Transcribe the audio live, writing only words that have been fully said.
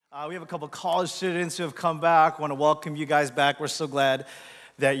We have a couple college students who have come back. Want to welcome you guys back. We're so glad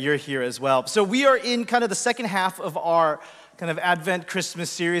that you're here as well. So we are in kind of the second half of our kind of Advent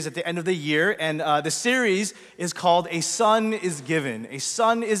Christmas series at the end of the year. And the series is called A Son is Given. A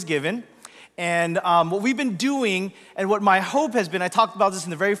Son is Given. And what we've been doing and what my hope has been, I talked about this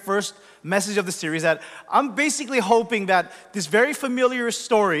in the very first message of the series, that I'm basically hoping that this very familiar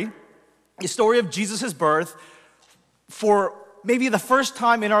story, the story of Jesus' birth, for maybe the first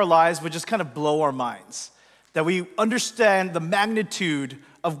time in our lives would just kind of blow our minds. That we understand the magnitude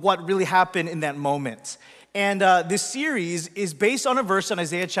of what really happened in that moment. And this series is based on a verse in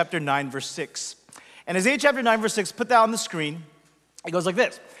Isaiah chapter 9, verse 6. And Isaiah chapter 9, verse 6, put that on the screen. It goes like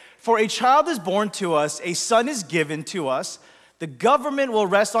this. For a child is born to us, a son is given to us. The government will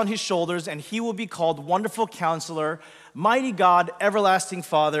rest on his shoulders, and he will be called Wonderful Counselor, Mighty God, Everlasting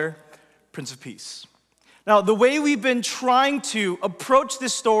Father, Prince of Peace. Now, the way we've been trying to approach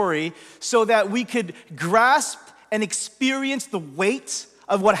this story so that we could grasp and experience the weight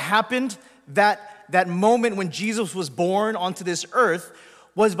of what happened that moment when Jesus was born onto this earth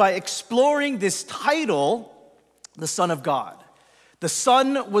was by exploring this title, the Son of God. The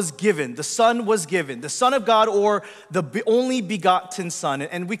Son was given, the Son was given, the Son of God, or the only begotten Son.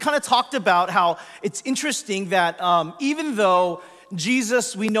 And we kind of talked about how it's interesting that even though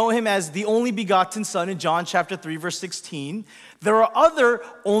Jesus, we know him as the only begotten Son in John chapter 3, verse 16. There are other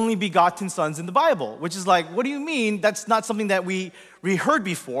only begotten sons in the Bible, which is like, what do you mean? That's not something that we heard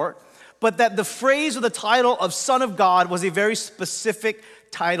before. But that the phrase or the title of Son of God was a very specific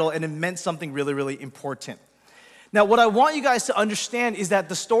title, and it meant something really, really important. Now, what I want you guys to understand is that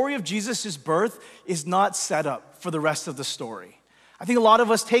the story of Jesus' birth is not set up for the rest of the story. I think a lot of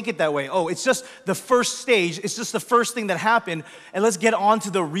us take it that way. Oh, it's just the first stage. It's just the first thing that happened. And let's get on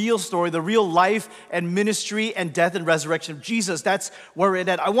to the real story, the real life and ministry and death and resurrection of Jesus. That's where we're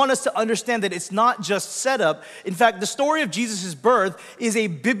at. I want us to understand that it's not just set up. In fact, the story of Jesus' birth is a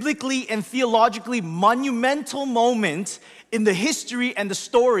biblically and theologically monumental moment in the history and the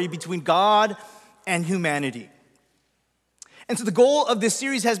story between God and humanity. And so the goal of this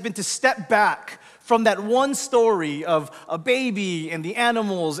series has been to step back from that one story of a baby and the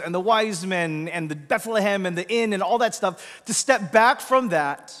animals and the wise men and the Bethlehem and the inn and all that stuff, to step back from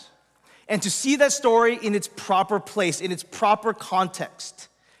that and to see that story in its proper place, in its proper context,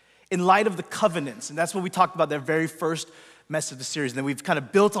 in light of the covenants. And that's what we talked about, that very first message of the series. And then we've kind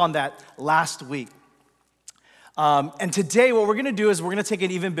of built on that last week. And today what we're going to do is we're going to take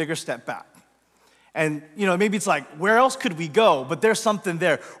an even bigger step back. And, maybe it's like, where else could we go? But there's something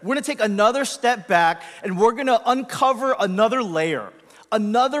there. We're going to take another step back, and we're going to uncover another layer,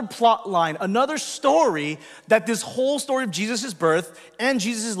 another plot line, another story that this whole story of Jesus' birth and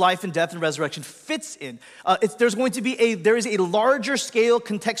Jesus' life and death and resurrection fits in. There is a larger scale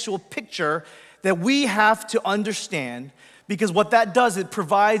contextual picture that we have to understand, because what that does, it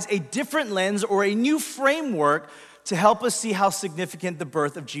provides a different lens or a new framework to help us see how significant the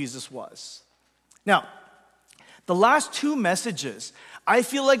birth of Jesus was. Now, the last two messages, I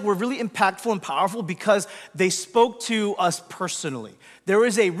feel like were really impactful and powerful because they spoke to us personally. There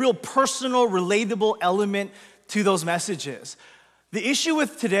is a real personal, relatable element to those messages. The issue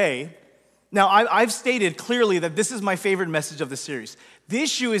with today, now I've stated clearly that this is my favorite message of the series. The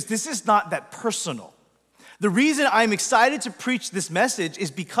issue is this is not that personal. The reason I'm excited to preach this message is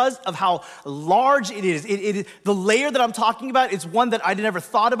because of how large it is. The layer that I'm talking about is one that I never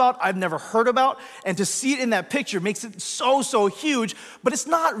thought about, I've never heard about, and to see it in that picture makes it so huge, but it's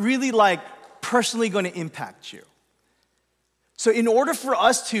not really like personally going to impact you. So in order for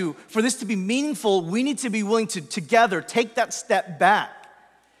this to be meaningful, we need to be willing to together take that step back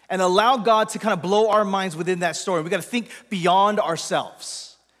and allow God to kind of blow our minds within that story. We got to think beyond ourselves.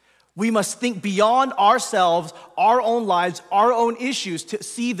 We must think beyond ourselves, our own lives, our own issues to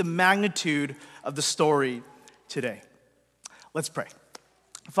see the magnitude of the story today. Let's pray.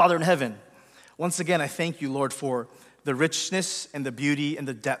 Father in heaven, once again, I thank you, Lord, for the richness and the beauty and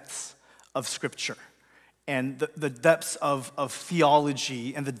the depths of Scripture and the depths of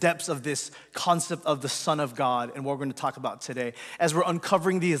theology and the depths of this concept of the Son of God and what we're going to talk about today. As we're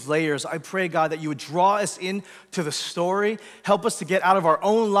uncovering these layers, I pray, God, that you would draw us into the story, help us to get out of our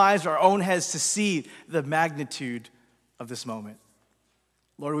own lives, our own heads, to see the magnitude of this moment.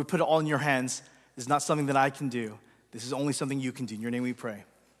 Lord, we put it all in your hands. This is not something that I can do. This is only something you can do. In your name we pray.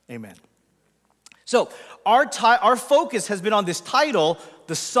 Amen. So our focus has been on this title,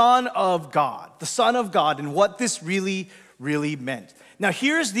 the Son of God, and what this really, really meant. Now,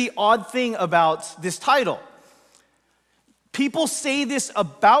 here's the odd thing about this title. People say this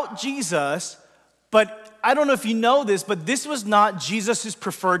about Jesus, but I don't know if you know this, but this was not Jesus'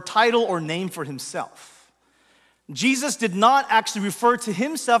 preferred title or name for himself. Jesus did not actually refer to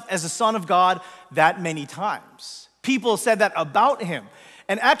himself as the Son of God that many times. People said that about him.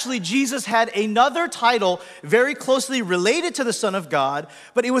 And actually, Jesus had another title very closely related to the Son of God,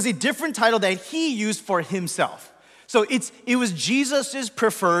 but it was a different title that he used for himself. So it was Jesus'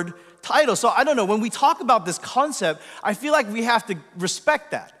 preferred title. So I don't know, when we talk about this concept, I feel like we have to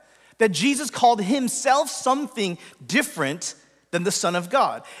respect that Jesus called himself something different than the Son of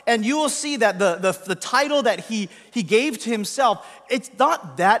God. And you will see that the title that he gave to himself, it's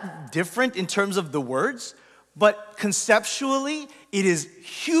not that different in terms of the words, but conceptually, it is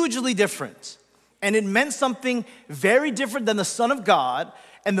hugely different. And it meant something very different than the Son of God.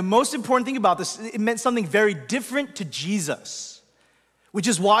 And the most important thing about this, it meant something very different to Jesus, which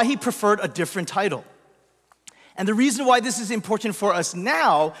is why he preferred a different title. And the reason why this is important for us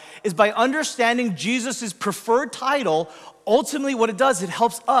now is by understanding Jesus' preferred title, ultimately what it does, it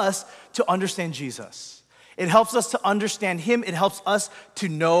helps us to understand Jesus. It helps us to understand him. It helps us to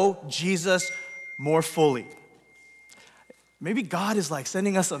know Jesus more fully. Maybe God is like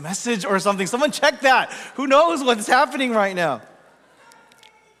sending us a message or something. Someone check that. Who knows what's happening right now?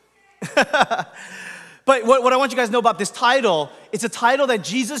 But what I want you guys to know about this title, it's a title that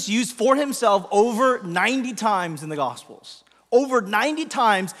Jesus used for himself over 90 times in the Gospels. Over 90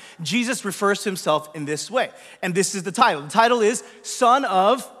 times, Jesus refers to himself in this way. And this is the title. The title is Son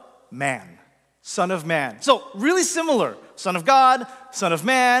of Man. Son of Man. So really similar. Son of God, Son of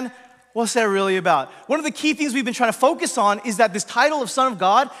Man. What's that really about? One of the key things we've been trying to focus on is that this title of Son of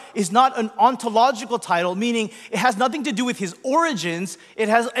God is not an ontological title, meaning it has nothing to do with his origins, it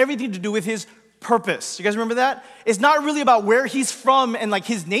has everything to do with his purpose. You guys remember that? It's not really about where he's from and like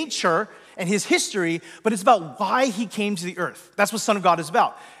his nature and his history, but it's about why he came to the earth. That's what Son of God is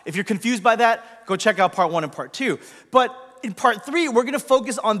about. If you're confused by that, go check out part 1 and part 2. But in part 3, we're gonna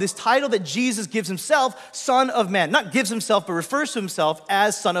focus on this title that Jesus gives himself, Son of Man. Not gives himself, but refers to himself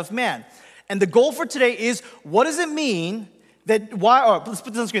as Son of Man. And the goal for today is, what does it mean that, let's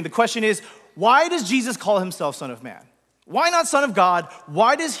put this on the screen. The question is, why does Jesus call himself Son of Man? Why not Son of God?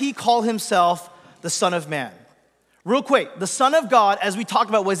 Why does he call himself the Son of Man? Real quick, the Son of God, as we talked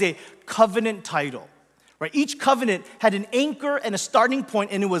about, was a covenant title. Right? Each covenant had an anchor and a starting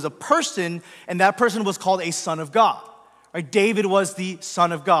point, and it was a person, and that person was called a son of God. Right? David was the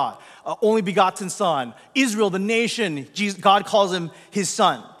son of God, only begotten son. Israel, the nation, God calls him his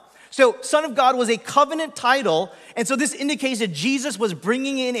son. So Son of God was a covenant title, and so this indicates that Jesus was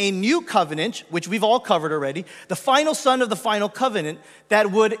bringing in a new covenant, which we've all covered already, the final son of the final covenant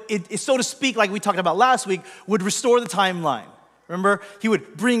that would, so to speak, like we talked about last week, would restore the timeline. Remember? He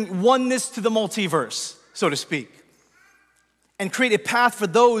would bring oneness to the multiverse, so to speak, and create a path for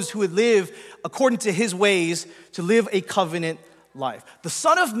those who would live according to his ways to live a covenant life. The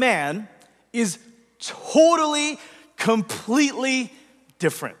Son of Man is totally, completely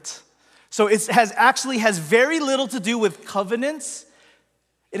different. So it has very little to do with covenants.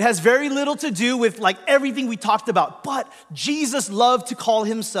 It has very little to do with like everything we talked about. But Jesus loved to call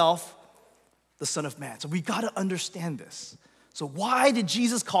himself the Son of Man. So we got to understand this. So why did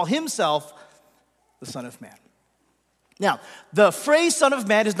Jesus call himself the Son of Man? Now, the phrase Son of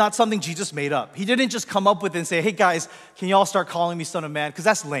Man is not something Jesus made up. He didn't just come up with it and say, hey guys, can you all start calling me Son of Man? Because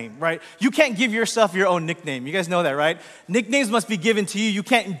that's lame, right? You can't give yourself your own nickname. You guys know that, right? Nicknames must be given to you. You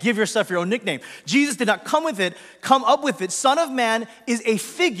can't give yourself your own nickname. Jesus did not come up with it. Son of Man is a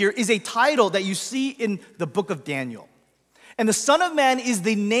figure, is a title that you see in the book of Daniel. And the Son of Man is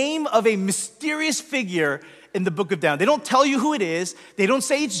the name of a mysterious figure in the book of Daniel. They don't tell you who it is. They don't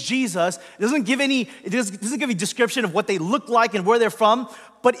say it's Jesus. It doesn't give any description of what they look like and where they're from,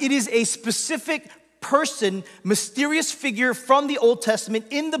 but it is a specific person, mysterious figure from the Old Testament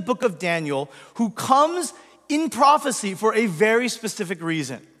in the book of Daniel who comes in prophecy for a very specific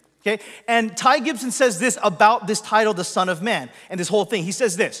reason. Okay? And Ty Gibson says this about this title, the Son of Man, and this whole thing. He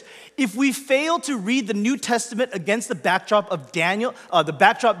says this: if we fail to read the New Testament against the backdrop of Daniel,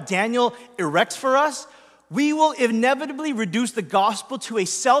 Daniel erects for us, we will inevitably reduce the gospel to a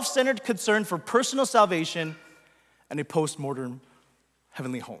self-centered concern for personal salvation and a post-mortem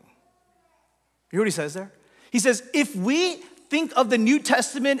heavenly home. You know what he says there? He says, if we think of the New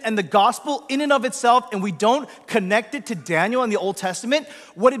Testament and the gospel in and of itself and we don't connect it to Daniel and the Old Testament,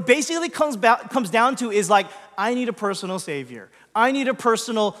 what it basically comes down to is like, I need a personal savior. I need a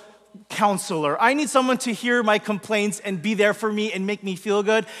personal counselor. I need someone to hear my complaints and be there for me and make me feel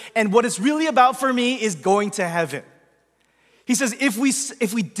good. And what it's really about for me is going to heaven. He says if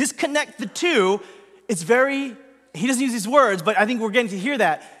we disconnect the two, it's very, he doesn't use these words, but I think we're getting to hear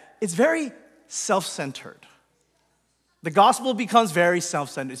that. It's very self-centered. The gospel becomes very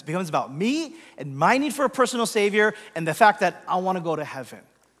self-centered. It becomes about me and my need for a personal savior and the fact that I want to go to heaven.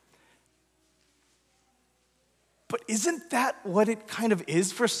 But isn't that what it kind of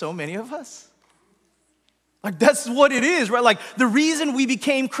is for so many of us? Like, that's what it is, right? Like, the reason we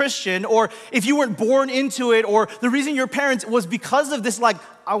became Christian, or if you weren't born into it, or the reason your parents, was because of this, like,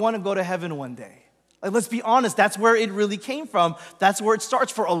 I want to go to heaven one day. Like, let's be honest, that's where it really came from. That's where it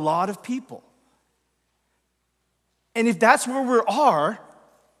starts for a lot of people. And if that's where we are,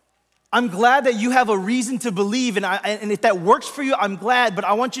 I'm glad that you have a reason to believe, and if that works for you, I'm glad, but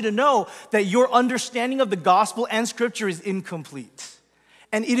I want you to know that your understanding of the gospel and scripture is incomplete.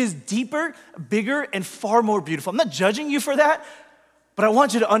 And it is deeper, bigger, and far more beautiful. I'm not judging you for that, but I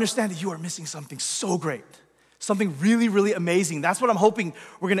want you to understand that you are missing something so great, something really, really amazing. That's what I'm hoping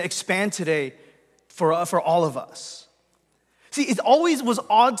we're gonna expand today for all of us. See, it always was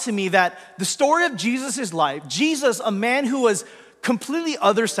odd to me that the story of Jesus' life, Jesus, a man who was completely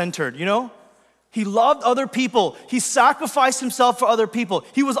other-centered, you know? He loved other people. He sacrificed himself for other people.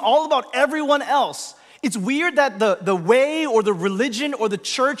 He was all about everyone else. It's weird that the way or the religion or the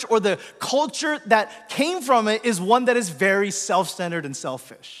church or the culture that came from it is one that is very self-centered and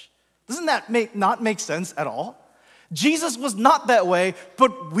selfish. Doesn't that not make sense at all? Jesus was not that way,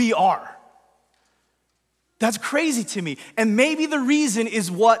 but we are. That's crazy to me. And maybe the reason is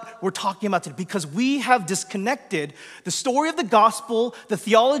what we're talking about today, because we have disconnected the story of the gospel, the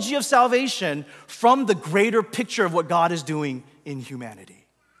theology of salvation, from the greater picture of what God is doing in humanity.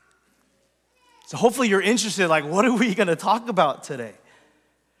 So hopefully you're interested, like, what are we gonna talk about today?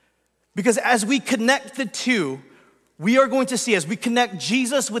 Because as we connect the two, we are going to see, as we connect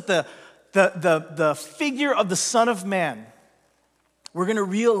Jesus with the figure of the Son of Man, we're gonna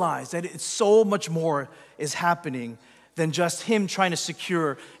realize that it's so much more is happening than just him trying to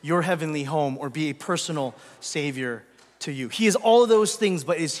secure your heavenly home or be a personal savior to you. He is all of those things,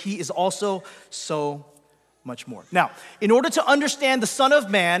 but he is also so much more. Now, in order to understand the Son of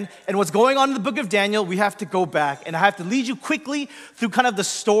Man and what's going on in the book of Daniel, we have to go back, and I have to lead you quickly through kind of the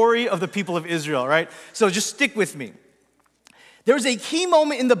story of the people of Israel, right? So just stick with me. There's a key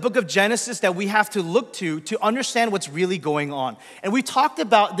moment in the book of Genesis that we have to look to understand what's really going on. And we talked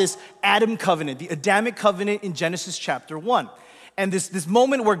about this Adam covenant, the Adamic covenant in Genesis chapter 1. And this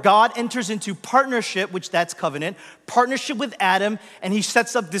moment where God enters into partnership, which that's covenant, partnership with Adam, and he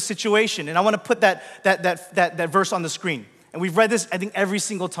sets up this situation. And I want to put that verse on the screen. And we've read this, I think, every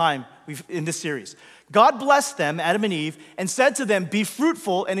single time in this series. God blessed them, Adam and Eve, and said to them, "Be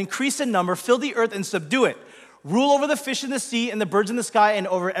fruitful and increase in number, fill the earth and subdue it. Rule over the fish in the sea and the birds in the sky and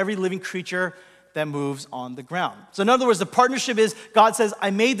over every living creature that moves on the ground." So in other words, the partnership is God says, I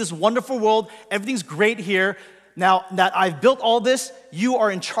made this wonderful world. Everything's great here. Now that I've built all this, you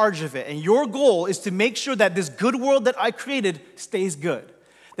are in charge of it. And your goal is to make sure that this good world that I created stays good.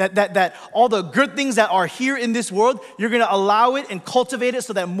 That all the good things that are here in this world, you're gonna allow it and cultivate it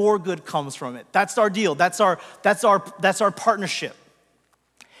so that more good comes from it. That's our deal. That's our partnership.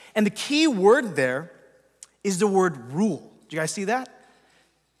 And the key word there is the word rule. Do you guys see that?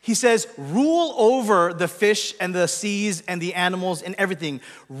 He says, rule over the fish and the seas and the animals and everything.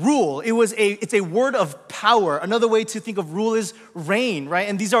 Rule. It's a word of power. Another way to think of rule is reign, right?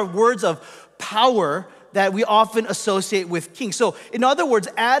 And these are words of power that we often associate with kings. So in other words,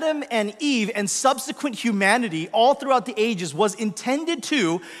 Adam and Eve and subsequent humanity all throughout the ages was intended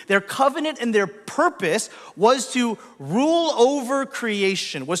to, their covenant and their purpose was to rule over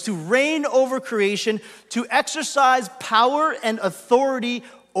creation, was to reign over creation, to exercise power and authority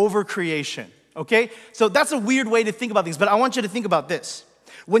over creation, okay? So that's a weird way to think about things, but I want you to think about this.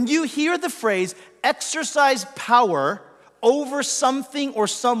 When you hear the phrase exercise power over something or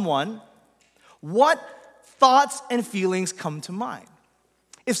someone, what thoughts and feelings come to mind?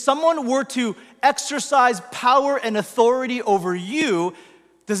 If someone were to exercise power and authority over you,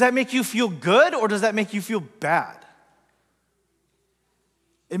 does that make you feel good or does that make you feel bad?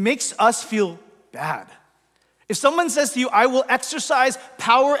 It makes us feel bad. If someone says to you, I will exercise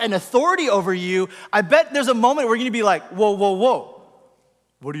power and authority over you, I bet there's a moment where you're gonna be like, whoa, whoa, whoa.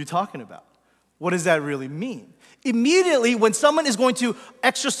 What are you talking about? What does that really mean? Immediately, when someone is going to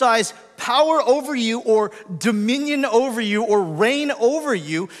exercise power over you or dominion over you or reign over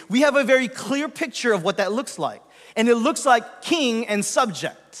you, we have a very clear picture of what that looks like. And it looks like king and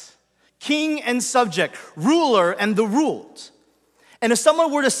subject. King and subject, ruler and the ruled. And if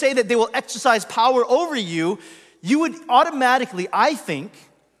someone were to say that they will exercise power over you, you would automatically, I think,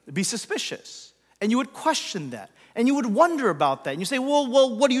 be suspicious. And you would question that. And you would wonder about that. And you say, well,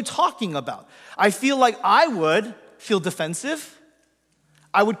 what are you talking about? I feel like I would feel defensive.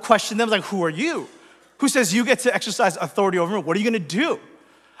 I would question them like, who are you? Who says you get to exercise authority over me? What are you gonna do?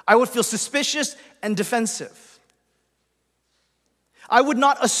 I would feel suspicious and defensive. I would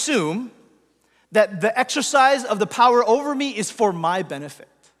not assume that the exercise of the power over me is for my benefit.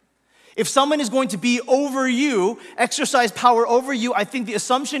 If someone is going to be over you, exercise power over you, I think the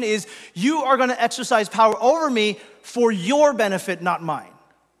assumption is you are gonna exercise power over me for your benefit, not mine.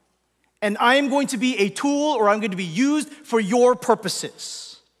 And I am going to be a tool, or I'm going to be used for your purposes.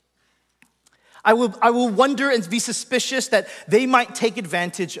 I will wonder and be suspicious that they might take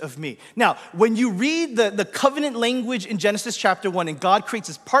advantage of me. Now, when you read the covenant language in Genesis chapter 1, and God creates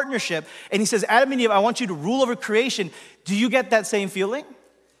this partnership, and he says, Adam and Eve, I want you to rule over creation, do you get that same feeling?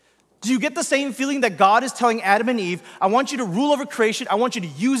 Do you get the same feeling that God is telling Adam and Eve, I want you to rule over creation, I want you to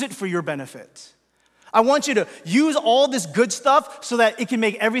use it for your benefit. I want you to use all this good stuff so that it can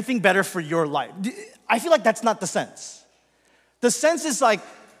make everything better for your life. I feel like that's not the sense. The sense is like,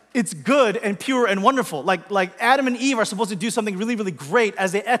 it's good and pure and wonderful. Like Adam and Eve are supposed to do something really, really great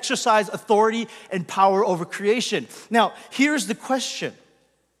as they exercise authority and power over creation. Now, here's the question.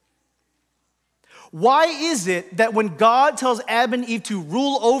 Why is it that when God tells Adam and Eve to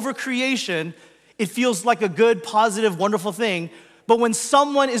rule over creation, it feels like a good, positive, wonderful thing, but when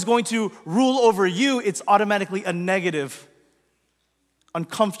someone is going to rule over you, it's automatically a negative,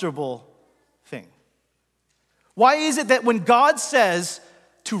 uncomfortable thing? Why is it that when God says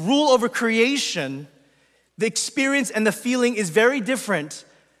to rule over creation, the experience and the feeling is very different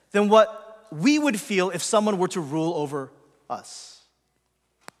than what we would feel if someone were to rule over us?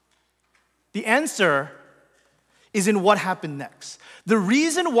 The answer is in what happened next. The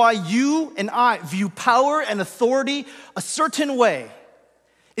reason why you and I view power and authority a certain way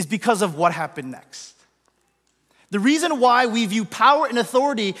is because of what happened next. The reason why we view power and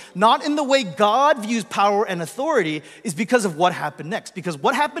authority not in the way God views power and authority is because of what happened next. Because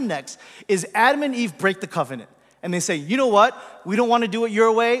what happened next is Adam and Eve break the covenant. And they say, you know what? We don't want to do it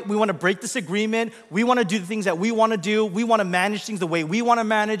your way. We want to break this agreement. We want to do the things that we want to do. We want to manage things the way we want to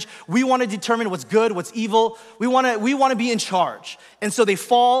manage. We want to determine what's good, what's evil. We want to be in charge. And so they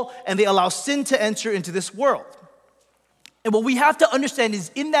fall and they allow sin to enter into this world. And what we have to understand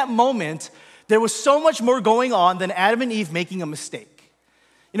is in that moment, there was so much more going on than Adam and Eve making a mistake.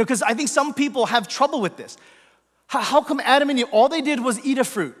 You know, because I think some people have trouble with this. How come Adam and Eve, all they did was eat a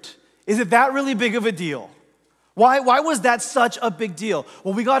fruit? Is it that really big of a deal? Why was that such a big deal?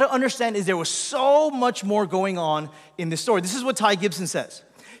 What we got to understand is there was so much more going on in this story. This is what Ty Gibson says.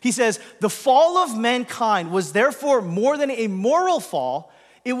 He says, the fall of mankind was therefore more than a moral fall,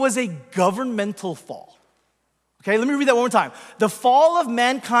 it was a governmental fall. Okay, let me read that one more time. The fall of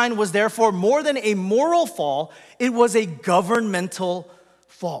mankind was therefore more than a moral fall, it was a governmental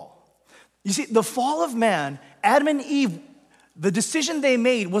fall. You see, the fall of man, Adam and Eve, the decision they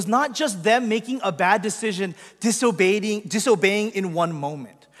made was not just them making a bad decision, disobeying in one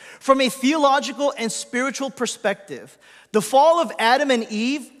moment. From a theological and spiritual perspective, the fall of Adam and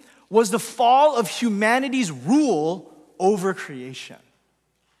Eve was the fall of humanity's rule over creation.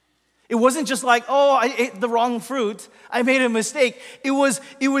 It wasn't just like, oh, I ate the wrong fruit, I made a mistake. It was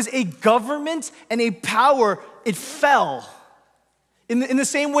a government and a power, it fell. In the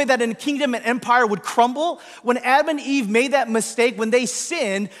same way that a kingdom and empire would crumble, when Adam and Eve made that mistake, when they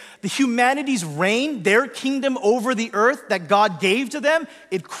sinned, the humanity's reign, their kingdom over the earth that God gave to them,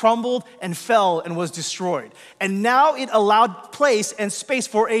 it crumbled and fell and was destroyed. And now it allowed place and space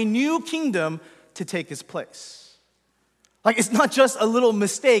for a new kingdom to take its place. Like, it's not just a little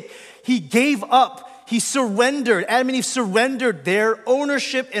mistake. He gave up. He surrendered. Adam and Eve surrendered their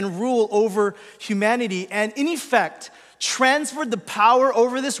ownership and rule over humanity. And in effect, transferred the power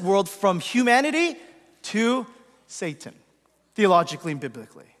over this world from humanity to Satan, theologically and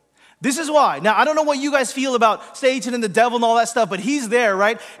biblically. This is why. Now, I don't know what you guys feel about Satan and the devil and all that stuff, but he's there,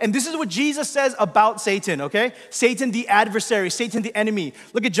 right? And this is what Jesus says about Satan, okay? Satan the adversary, Satan the enemy.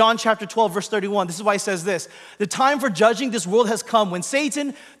 Look at John chapter 12, verse 31. This is why he says this. The time for judging this world has come when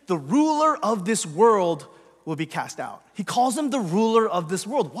Satan, the ruler of this world, will be cast out. He calls him the ruler of this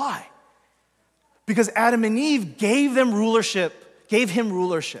world. Why? Because Adam and Eve gave him rulership, gave him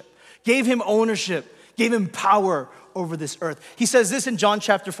ownership, gave him power over this earth. He says this in John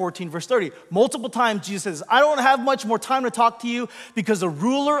chapter 14, verse 30. Multiple times Jesus says, I don't have much more time to talk to you because the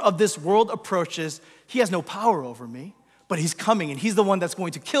ruler of this world approaches. He has no power over me, but he's coming and he's the one that's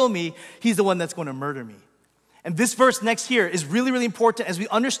going to kill me. He's the one that's going to murder me. And this verse next here is really, really important as we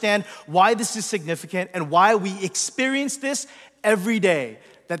understand why this is significant and why we experience this every day,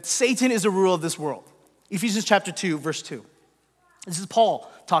 that Satan is the ruler of this world. Ephesians chapter 2, verse 2. This is Paul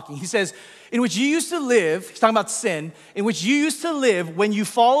talking. He says, in which you used to live, he's talking about sin, in which you used to live when you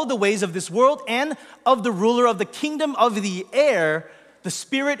followed the ways of this world and of the ruler of the kingdom of the air, the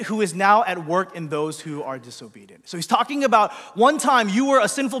spirit who is now at work in those who are disobedient. So he's talking about one time you were a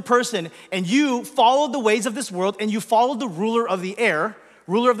sinful person and you followed the ways of this world and you followed the ruler of the air,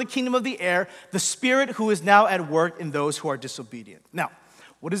 ruler of the kingdom of the air, the spirit who is now at work in those who are disobedient. Now,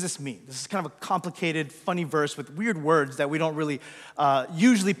 what does this mean? This is kind of a complicated, funny verse with weird words that we don't really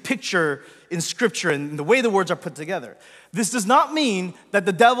usually picture in Scripture and the way the words are put together. This does not mean that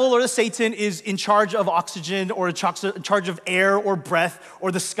the devil or the Satan is in charge of oxygen or in charge of air or breath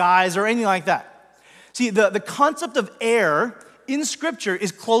or the skies or anything like that. See, the concept of air in Scripture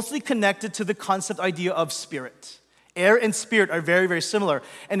is closely connected to the concept idea of spirit. Air and spirit are very, very similar.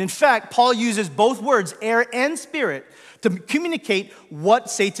 And in fact, Paul uses both words, air and spirit, to communicate what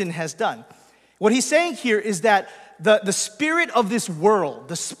Satan has done. What he's saying here is that the spirit of this world,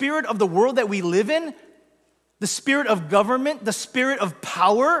 the spirit of the world that we live in, the spirit of government, the spirit of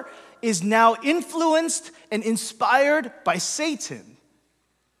power is now influenced and inspired by Satan,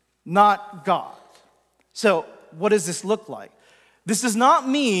 not God. So what does this look like? This does not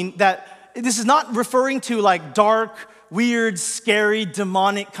mean that, this is not referring to like dark, weird, scary,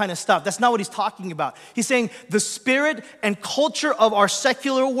 demonic kind of stuff. That's not what he's talking about. He's saying the spirit and culture of our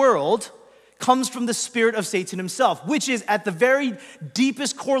secular world comes from the spirit of Satan himself, which is at the very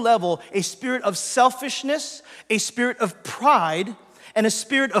deepest core level a spirit of selfishness, a spirit of pride, and a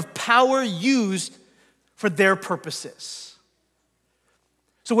spirit of power used for their purposes.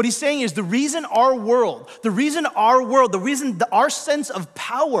 So what he's saying is the reason our sense of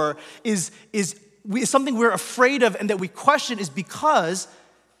power is something we're afraid of and that we question is because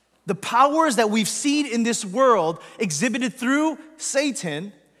the powers that we've seen in this world exhibited through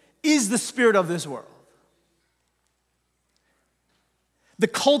Satan is the spirit of this world. The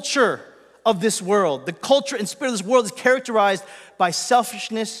culture of this world, the culture and spirit of this world is characterized by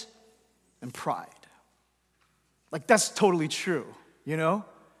selfishness and pride. Like that's totally true, you know?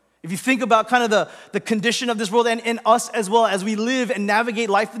 If you think about kind of the condition of this world and us as well as we live and navigate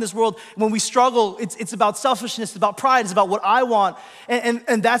life in this world, when we struggle, it's about selfishness, it's about pride, it's about what I want.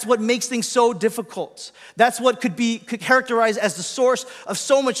 And that's what makes things so difficult. That's what could characterized as the source of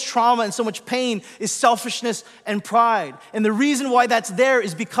so much trauma and so much pain is selfishness and pride. And the reason why that's there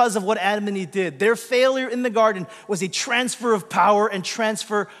is because of what Adam and Eve did. Their failure in the garden was a transfer of power and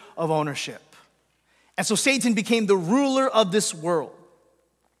transfer of ownership. And so Satan became the ruler of this world.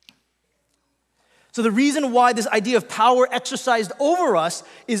 So the reason why this idea of power exercised over us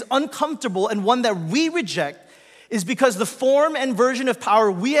is uncomfortable and one that we reject is because the form and version of power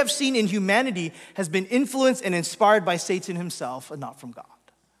we have seen in humanity has been influenced and inspired by Satan himself and not from God.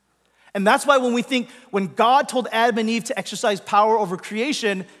 And that's why when God told Adam and Eve to exercise power over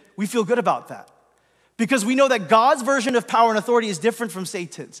creation, we feel good about that. Because we know that God's version of power and authority is different from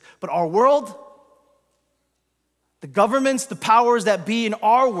Satan's. But our world, the governments, the powers that be in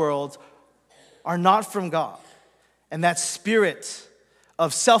our world are not from God. And that spirit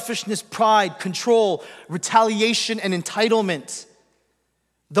of selfishness, pride, control, retaliation, and entitlement,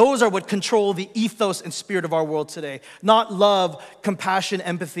 those are what control the ethos and spirit of our world today, not love, compassion,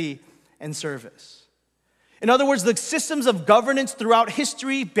 empathy, and service. In other words, the systems of governance throughout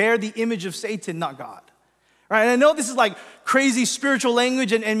history bear the image of Satan, not God. Right? And I know this is like crazy spiritual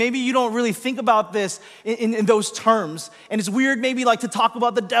language, and maybe you don't really think about this in those terms. And it's weird maybe like to talk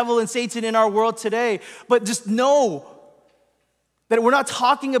about the devil and Satan in our world today. But just know that we're not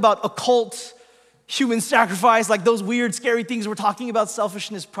talking about occult human sacrifice, like those weird, scary things. We're talking about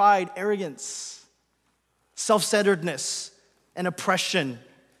selfishness, pride, arrogance, self-centeredness, and oppression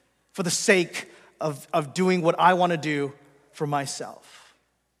for the sake of doing what I want to do for myself.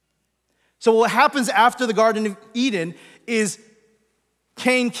 So what happens after the Garden of Eden is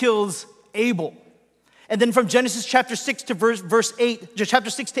Cain kills Abel. And then from Genesis chapter 6 to verse 8, chapter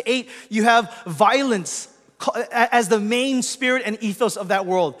 6 to 8, you have violence as the main spirit and ethos of that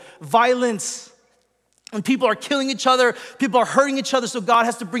world. Violence. And people are killing each other, people are hurting each other, so God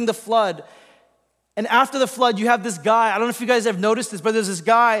has to bring the flood. And after the flood, you have this guy, I don't know if you guys have noticed this, but there's this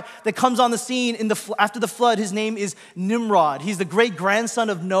guy that comes on the scene after the flood. His name is Nimrod. He's the great-grandson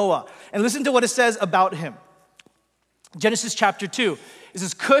of Noah. And listen to what it says about him. Genesis chapter 2. It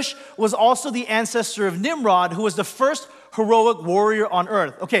says, Cush was also the ancestor of Nimrod, who was the first heroic warrior on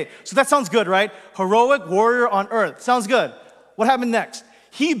earth. Okay, so that sounds good, right? Heroic warrior on earth. Sounds good. What happened next?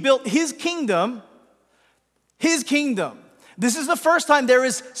 He built his kingdom. His kingdom. This is the first time there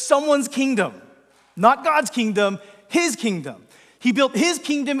is someone's kingdom. Not God's kingdom, his kingdom. He built his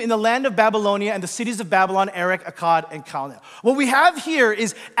kingdom in the land of Babylonia and the cities of Babylon, Erech, Akkad, and Calneh. What we have here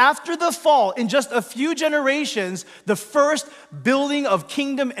is after the fall, in just a few generations, the first building of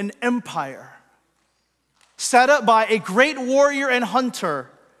kingdom and empire, set up by a great warrior and hunter.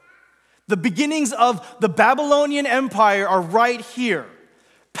 The beginnings of the Babylonian Empire are right here.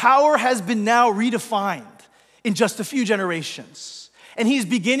 Power has been now redefined in just a few generations. And he's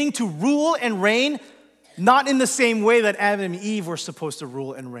beginning to rule and reign, not in the same way that Adam and Eve were supposed to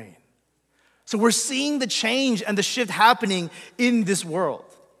rule and reign. So we're seeing the change and the shift happening in this world.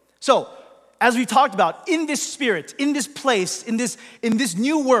 So, as we talked about, in this spirit, in this place, in this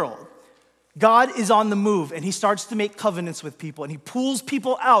new world, God is on the move, and he starts to make covenants with people, and he pulls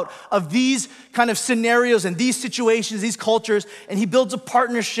people out of these kind of scenarios and these situations, these cultures, and he builds a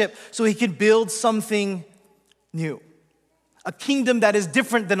partnership so he can build something new. A kingdom that is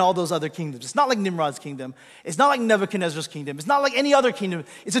different than all those other kingdoms. It's not like Nimrod's kingdom. It's not like Nebuchadnezzar's kingdom. It's not like any other kingdom.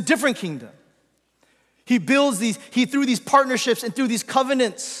 It's a different kingdom. He builds through these partnerships and through these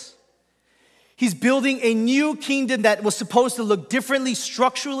covenants, he's building a new kingdom that was supposed to look differently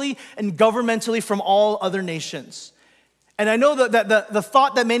structurally and governmentally from all other nations. And I know that the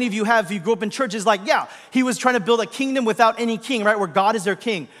thought that many of you have if you grew up in church is like, yeah, he was trying to build a kingdom without any king, right? Where God is their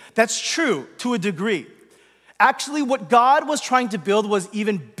king. That's true to a degree. Actually, what God was trying to build was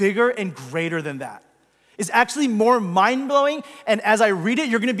even bigger and greater than that. It's actually more mind-blowing, and as I read it,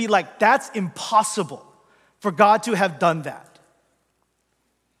 you're gonna be like, that's impossible for God to have done that.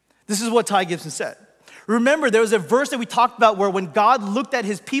 This is what Ty Gibson said. Remember, there was a verse that we talked about where when God looked at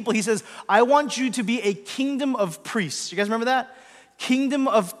his people, he says, I want you to be a kingdom of priests. You guys remember that? Kingdom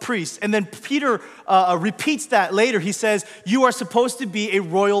of priests. And then Peter repeats that later. He says, you are supposed to be a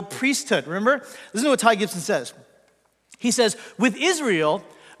royal priesthood. Remember? Listen to what Ty Gibson says. He says, with Israel,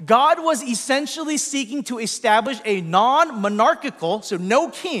 God was essentially seeking to establish a non-monarchical, so no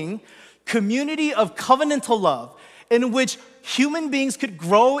king, community of covenantal love in which human beings could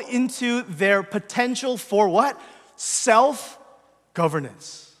grow into their potential for what?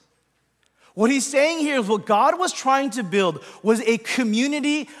 Self-governance. What he's saying here is what God was trying to build was a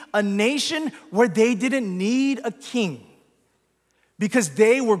community, a nation where they didn't need a king because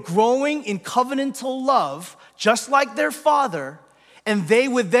they were growing in covenantal love just like their father, and they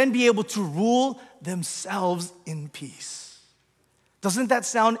would then be able to rule themselves in peace. Doesn't that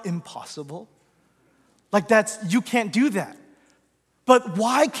sound impossible? Like you can't do that. But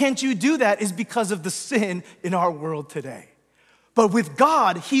why can't you do that is because of the sin in our world today. But with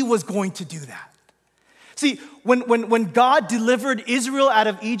God, he was going to do that. See, when God delivered Israel out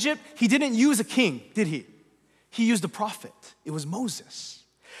of Egypt, he didn't use a king, did he? He used a prophet. It was Moses.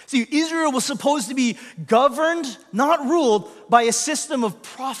 See, Israel was supposed to be governed, not ruled, by a system of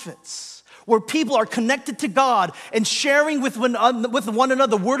prophets, where people are connected to God and sharing with one another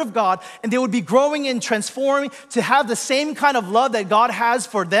the word of God, and they would be growing and transforming to have the same kind of love that God has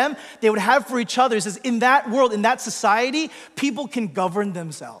for them, they would have for each other. It says, in that world, in that society, people can govern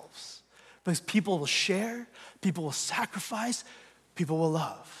themselves because people will share, people will sacrifice, people will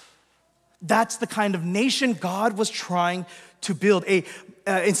love. That's the kind of nation God was trying to build.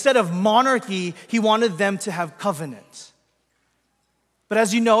 Instead of monarchy, he wanted them to have covenant. But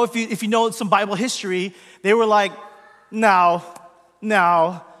as you know, if you know some Bible history, they were like, now,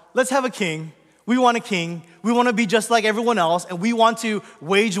 let's have a king. We want a king. We want to be just like everyone else, and we want to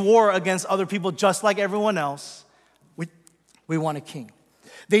wage war against other people just like everyone else. We want a king.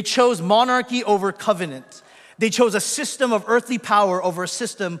 They chose monarchy over covenant. They chose a system of earthly power over a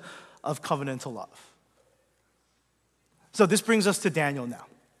system of covenantal love. So this brings us to Daniel now.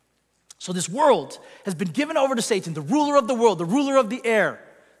 So this world has been given over to Satan, the ruler of the world, the ruler of the air.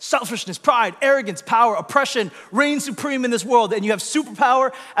 Selfishness, pride, arrogance, power, oppression reign supreme in this world. And you have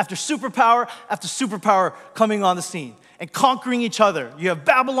superpower after superpower after superpower coming on the scene and conquering each other. You have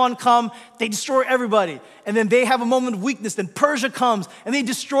Babylon come, they destroy everybody. And then they have a moment of weakness. Then Persia comes and they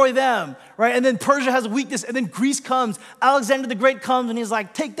destroy them, right? And then Persia has a weakness. And then Greece comes. Alexander the Great comes and he's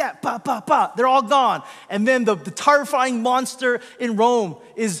like, take that, pa, pa, pa. They're all gone. And then the terrifying monster in Rome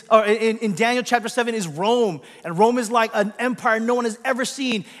in Daniel chapter 7 is Rome. And Rome is like an empire no one has ever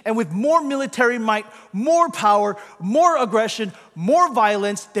seen. And with more military might, more power, more aggression, more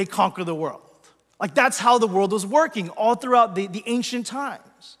violence, they conquer the world. Like that's how the world was working all throughout the ancient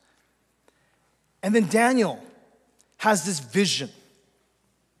times. And then Daniel has this vision.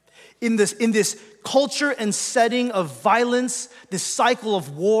 In this culture and setting of violence, this cycle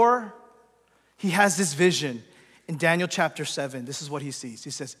of war, he has this vision. In Daniel chapter 7, this is what he sees.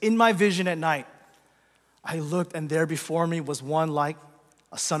 He says, in my vision at night, I looked and there before me was one like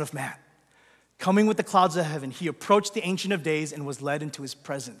a son of man, coming with the clouds of heaven, he approached the Ancient of Days and was led into his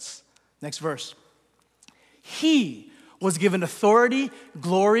presence. Next verse. He was given authority,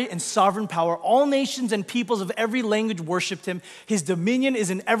 glory, and sovereign power. All nations and peoples of every language worshiped him. His dominion is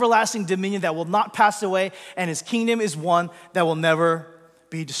an everlasting dominion that will not pass away, and his kingdom is one that will never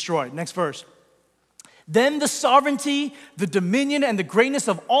be destroyed. Next verse. Then the sovereignty, the dominion, and the greatness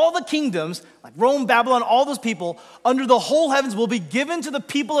of all the kingdoms, like Rome, Babylon, all those people, under the whole heavens will be given to the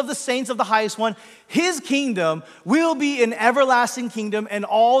people of the saints of the highest one. His kingdom will be an everlasting kingdom, and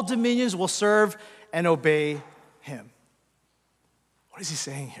all dominions will serve and obey him. What is he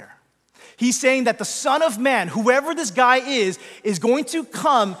saying here? He's saying that the Son of Man, whoever this guy is going to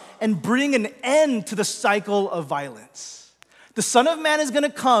come and bring an end to the cycle of violence. The Son of Man is going to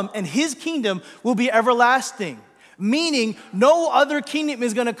come, and his kingdom will be everlasting, meaning no other kingdom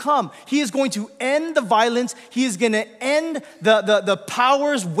is going to come. He is going to end the violence. He is going to end the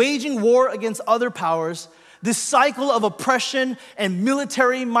powers waging war against other powers. This cycle of oppression and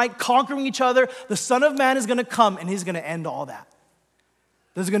military might conquering each other. The Son of Man is going to come, and he's going to end all that.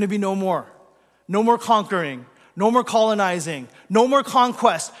 There's going to be no more conquering, no more colonizing, no more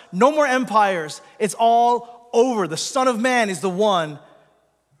conquest, no more empires. It's all over. The Son of Man is the one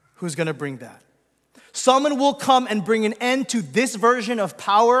who's going to bring that. Someone will come and bring an end to this version of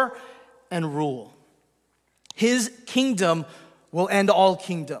power and rule. His kingdom will end all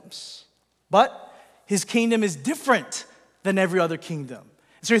kingdoms. But his kingdom is different than every other kingdom.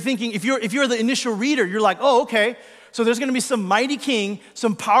 So you're thinking, if you're the initial reader, you're like, oh, okay. So there's going to be some mighty king,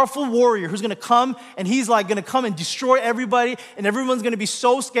 some powerful warrior who's going to come, and he's like going to come and destroy everybody, and everyone's going to be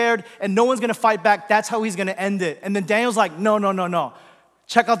so scared, and no one's going to fight back. That's how he's going to end it. And then Daniel's like, no.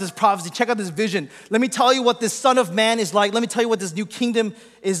 Check out this prophecy. Check out this vision. Let me tell you what this Son of Man is like. Let me tell you what this new kingdom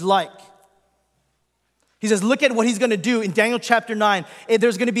is like. He says, look at what he's going to do in Daniel chapter 9.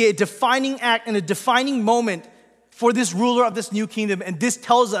 There's going to be a defining act and a defining moment for this ruler of this new kingdom, and this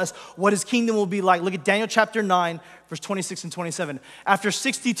tells us what his kingdom will be like. Look at Daniel chapter 9, verse 26 and 27. After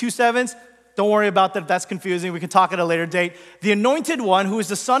 62 sevens, don't worry about that if that's confusing. We can talk at a later date. The anointed one, who is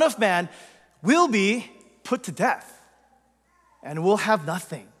the Son of Man, will be put to death and will have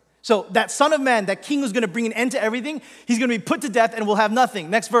nothing. So that Son of Man, that king who's going to bring an end to everything, he's going to be put to death and will have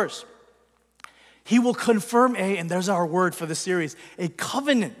nothing. Next verse. He will confirm and there's our word for the series, a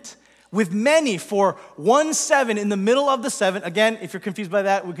covenant with many for 1 7 in the middle of the 7. Again, if you're confused by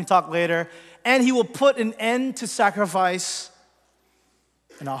that, we can talk later. And he will put an end to sacrifice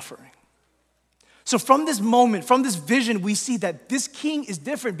and offering. So from this moment, from this vision, we see that this king is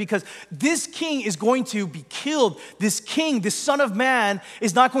different because this king is going to be killed. This king, this Son of Man,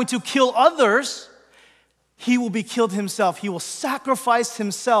 is not going to kill others. He will be killed himself. He will sacrifice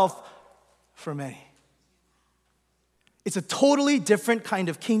himself for many. It's a totally different kind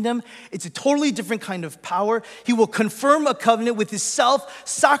of kingdom. It's a totally different kind of power. He will confirm a covenant with his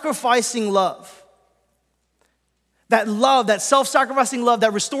self-sacrificing love. That love, that self-sacrificing love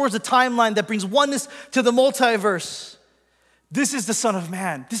that restores the timeline, that brings oneness to the multiverse. This is the Son of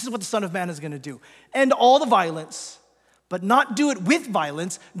Man. This is what the Son of Man is going to do. End all the violence, but not do it with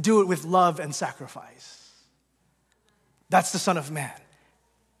violence, do it with love and sacrifice. That's the Son of Man.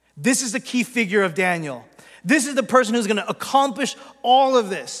 This is the key figure of Daniel. This is the person who's going to accomplish all of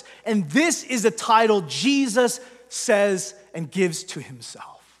this. And this is the title Jesus says and gives to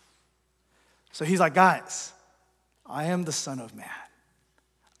himself. So he's like, guys, I am the Son of Man.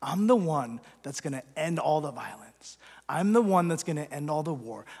 I'm the one that's going to end all the violence. I'm the one that's going to end all the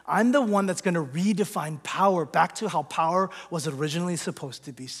war. I'm the one that's going to redefine power back to how power was originally supposed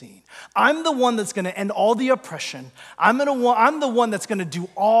to be seen. I'm the one that's going to end all the oppression. I'm the one that's going to do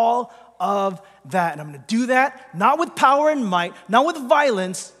all of that. And I'm going to do that not with power and might, not with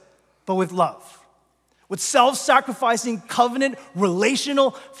violence, but with love. With self-sacrificing, covenant,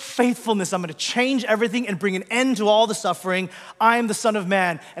 relational faithfulness. I'm going to change everything and bring an end to all the suffering. I am the Son of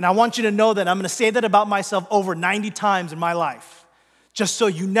Man. And I want you to know that I'm going to say that about myself over 90 times in my life. Just so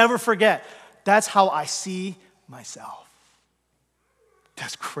you never forget. That's how I see myself.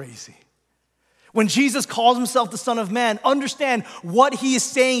 That's crazy. When Jesus calls himself the Son of Man, understand what he is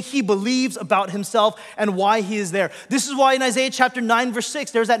saying he believes about himself and why he is there. This is why in Isaiah chapter 9, verse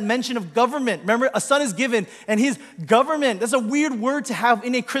 6, there's that mention of government. Remember, a son is given, and his government, that's a weird word to have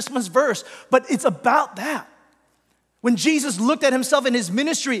in a Christmas verse, but it's about that. When Jesus looked at himself in his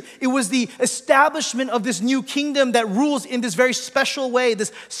ministry, it was the establishment of this new kingdom that rules in this very special way,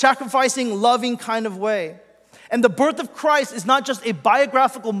 this sacrificing, loving kind of way. And the birth of Christ is not just a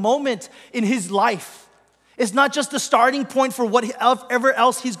biographical moment in his life. It's not just the starting point for whatever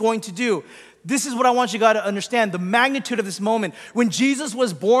else he's going to do. This is what I want you guys to understand, the magnitude of this moment. When Jesus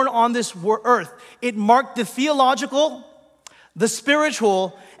was born on this earth, it marked the theological, the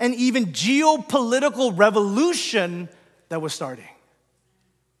spiritual, and even geopolitical revolution that was starting.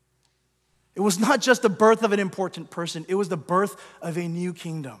 It was not just the birth of an important person, it was the birth of a new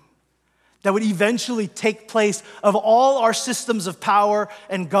kingdom that would eventually take place of all our systems of power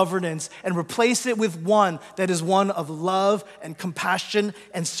and governance and replace it with one that is one of love and compassion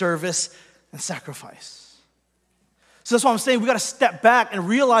and service and sacrifice. So that's why I'm saying we got to step back and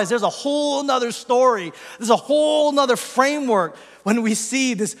realize there's a whole nother story. There's a whole nother framework when we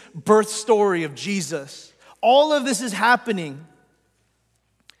see this birth story of Jesus. All of this is happening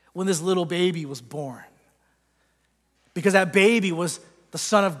when this little baby was born. Because that baby was the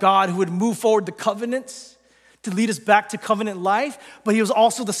Son of God who would move forward the covenants to lead us back to covenant life, but he was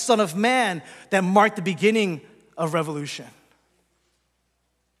also the Son of Man that marked the beginning of revolution.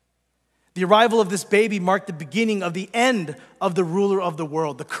 The arrival of this baby marked the beginning of the end of the ruler of the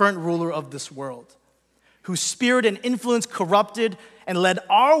world, the current ruler of this world, whose spirit and influence corrupted and led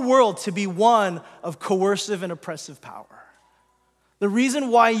our world to be one of coercive and oppressive power. The reason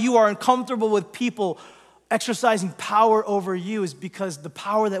why you are uncomfortable with people exercising power over you is because the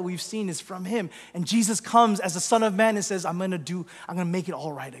power that we've seen is from him. And Jesus comes as the Son of Man and says, I'm gonna make it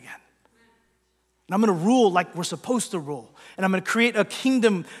all right again. And I'm gonna rule like we're supposed to rule. And I'm gonna create a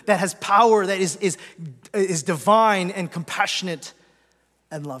kingdom that has power, that is divine and compassionate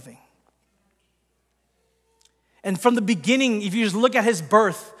and loving. And from the beginning, if you just look at his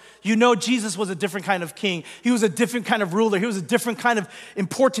birth, you know Jesus was a different kind of king. He was a different kind of ruler. He was a different kind of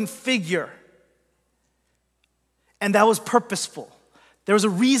important figure. And that was purposeful. There was a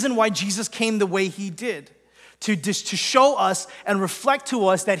reason why Jesus came the way he did, to show us and reflect to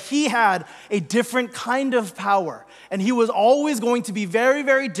us that he had a different kind of power. And he was always going to be very,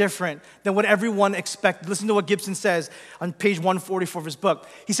 very different than what everyone expected. Listen to what Gibson says on page 144 of his book.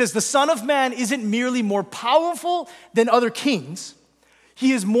 He says, the Son of Man isn't merely more powerful than other kings.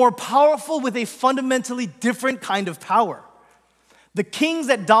 He is more powerful with a fundamentally different kind of power. The kings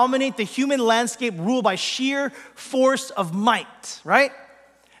that dominate the human landscape rule by sheer force of might, right?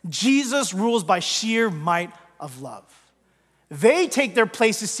 Jesus rules by sheer might of love. They take their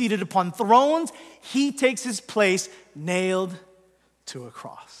places seated upon thrones. He takes his place nailed to a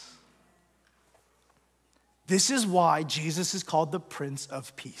cross. This is why Jesus is called the Prince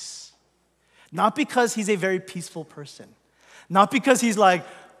of Peace. Not because he's a very peaceful person. Not because he's like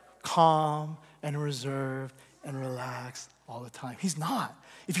calm and reserved and relaxed all the time. He's not.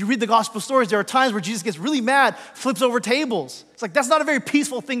 If you read the gospel stories, there are times where Jesus gets really mad, flips over tables. It's like, that's not a very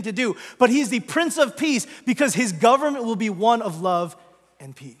peaceful thing to do. But he is the Prince of Peace because his government will be one of love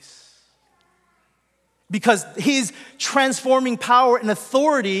and peace. Because his transforming power and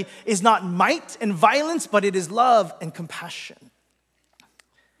authority is not might and violence, but it is love and compassion.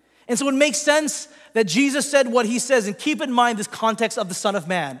 And so it makes sense that Jesus said what he says, and keep in mind this context of the Son of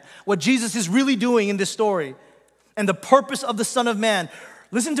Man, what Jesus is really doing in this story, and the purpose of the Son of Man.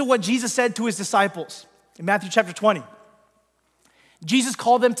 Listen to what Jesus said to his disciples in Matthew chapter 20. Jesus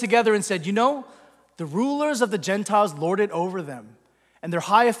called them together and said, you know, the rulers of the Gentiles lord it over them, and their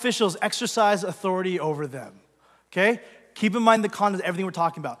high officials exercise authority over them. Okay? Keep in mind the context of everything we're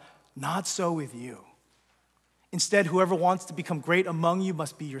talking about. Not so with you. Instead, whoever wants to become great among you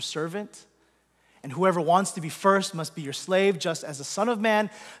must be your servant, and whoever wants to be first must be your slave, just as the Son of Man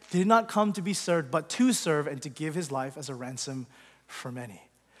did not come to be served, but to serve and to give his life as a ransom for many.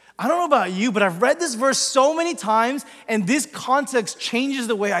 I don't know about you, but I've read this verse so many times, and this context changes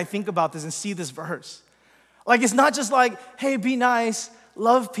the way I think about this and see this verse. Like, it's not just like, hey, be nice,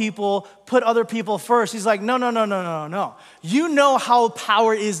 love people, put other people first. He's like, no. You know how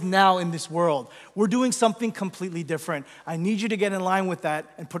power is now in this world. We're doing something completely different. I need you to get in line with that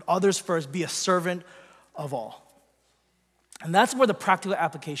and put others first, be a servant of all. And that's where the practical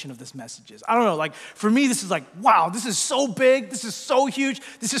application of this message is. I don't know, like for me, this is like, wow, this is so big, this is so huge,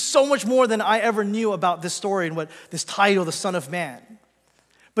 this is so much more than I ever knew about this story and what this title, the Son of Man.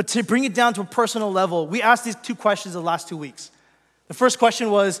 But to bring it down to a personal level, we asked these two questions the last 2 weeks. The first question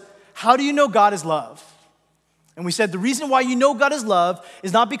was, how do you know God is love? And we said the reason why you know God is love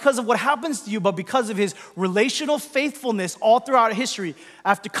is not because of what happens to you, but because of his relational faithfulness all throughout history.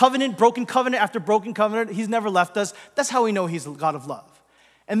 After covenant, broken covenant, after broken covenant, he's never left us. That's how we know he's a God of love.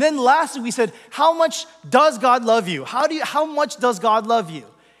 And then lastly, we said, how much does God love you? How much does God love you?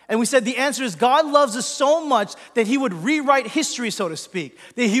 And we said the answer is God loves us so much that he would rewrite history, so to speak.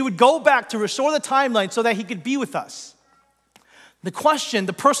 That he would go back to restore the timeline so that he could be with us.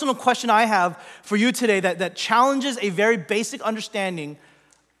 The personal question I have for you today that challenges a very basic understanding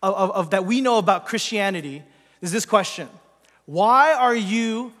that we know about Christianity is this question. Why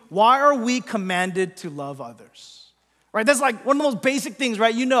are we commanded to love others? Right? That's like one of the most basic things,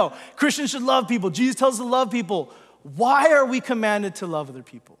 right? You know, Christians should love people. Jesus tells us to love people. Why are we commanded to love other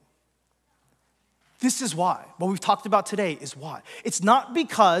people? This is why. What we've talked about today is why. It's not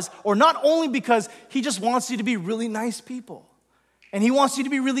because, or not only because he just wants you to be really nice people. And he wants you to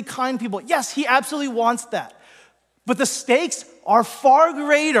be really kind people. Yes, he absolutely wants that. But the stakes are far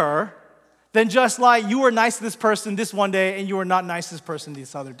greater than just like you were nice to this person this one day and you were not nice to this person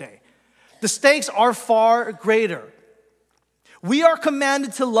this other day. The stakes are far greater. We are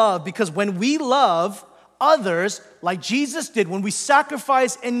commanded to love because when we love others, like Jesus did, when we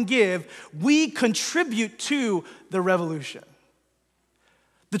sacrifice and give, we contribute to the revolution.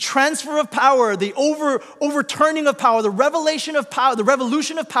 The transfer of power, the overturning of power, the revelation of power, the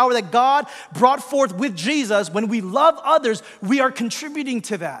revolution of power that God brought forth with Jesus, when we love others, we are contributing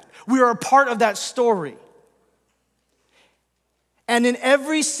to that. We are a part of that story. And in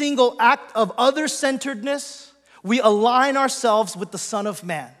every single act of other-centeredness, we align ourselves with the Son of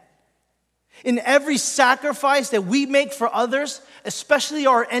Man. In every sacrifice that we make for others, especially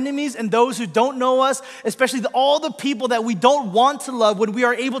our enemies and those who don't know us, especially all the people that we don't want to love, when we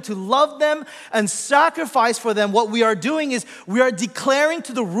are able to love them and sacrifice for them, what we are doing is we are declaring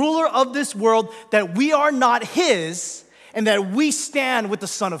to the ruler of this world that we are not his and that we stand with the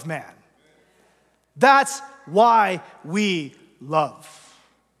Son of Man. That's why we love.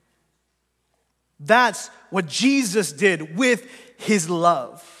 That's what Jesus did with his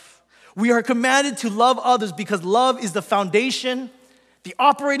love. We are commanded to love others because love is the foundation, the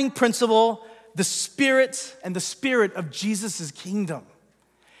operating principle, the spirit, and the spirit of Jesus' kingdom.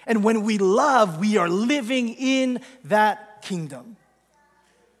 And when we love, we are living in that kingdom.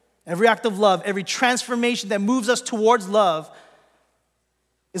 Every act of love, every transformation that moves us towards love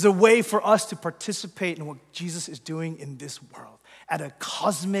is a way for us to participate in what Jesus is doing in this world at a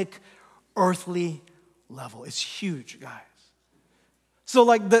cosmic, earthly level. It's huge, guys. So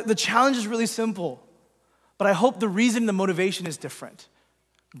like the challenge is really simple, but I hope the reason, the motivation is different.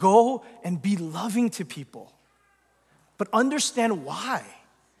 Go and be loving to people, but understand why.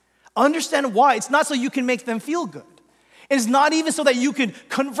 Understand why. It's not so you can make them feel good. It's not even so that you can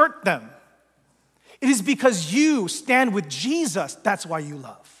convert them. It is because you stand with Jesus, that's why you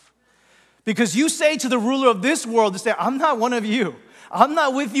love. Because you say to the ruler of this world, to say, I'm not one of you. I'm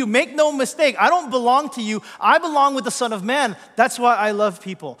not with you. Make no mistake. I don't belong to you. I belong with the Son of Man. That's why I love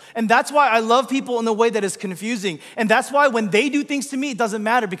people. And that's why I love people in a way that is confusing. And that's why when they do things to me, it doesn't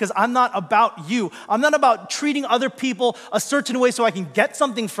matter because I'm not about you. I'm not about treating other people a certain way so I can get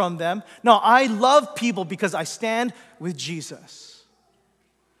something from them. No, I love people because I stand with Jesus.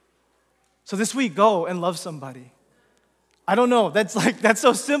 So this week, go and love somebody. I don't know, that's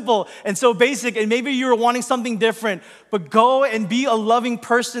so simple and so basic, and maybe you're wanting something different, but go and be a loving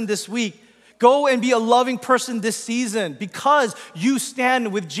person this week. Go and be a loving person this season because you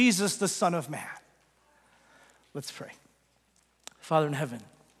stand with Jesus, the Son of Man. Let's pray. Father in heaven,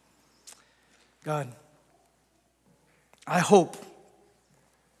 God, I hope,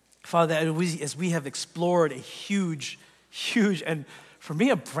 Father, that as we have explored a huge, and for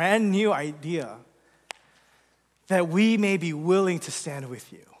me, a brand new idea, that we may be willing to stand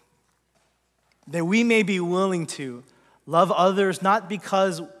with you. That we may be willing to love others, not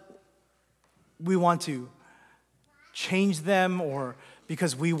because we want to change them or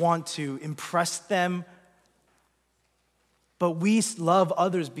because we want to impress them, but we love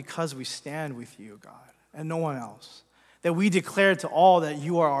others because we stand with you, God, and no one else. That we declare to all that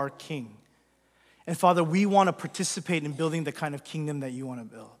you are our King. And Father, we want to participate in building the kind of kingdom that you want to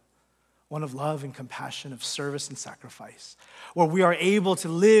build. One of love and compassion, of service and sacrifice, where we are able to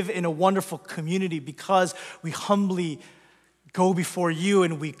live in a wonderful community because we humbly go before you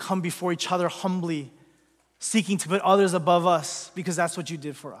and we come before each other humbly, seeking to put others above us because that's what you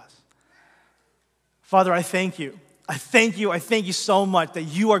did for us. Father, I thank you. I thank you so much that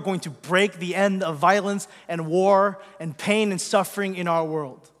you are going to break the end of violence and war and pain and suffering in our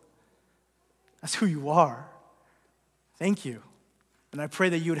world. That's who you are. Thank you. And I pray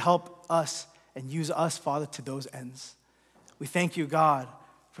that you would help us and use us, Father, to those ends. We thank you, God,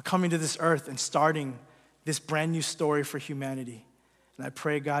 for coming to this earth and starting this brand new story for humanity. And I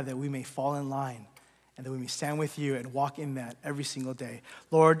pray, God, that we may fall in line and that we may stand with you and walk in that every single day.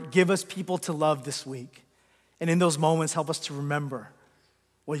 Lord, give us people to love this week. And in those moments, help us to remember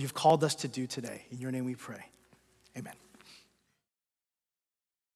what you've called us to do today. In your name we pray. Amen.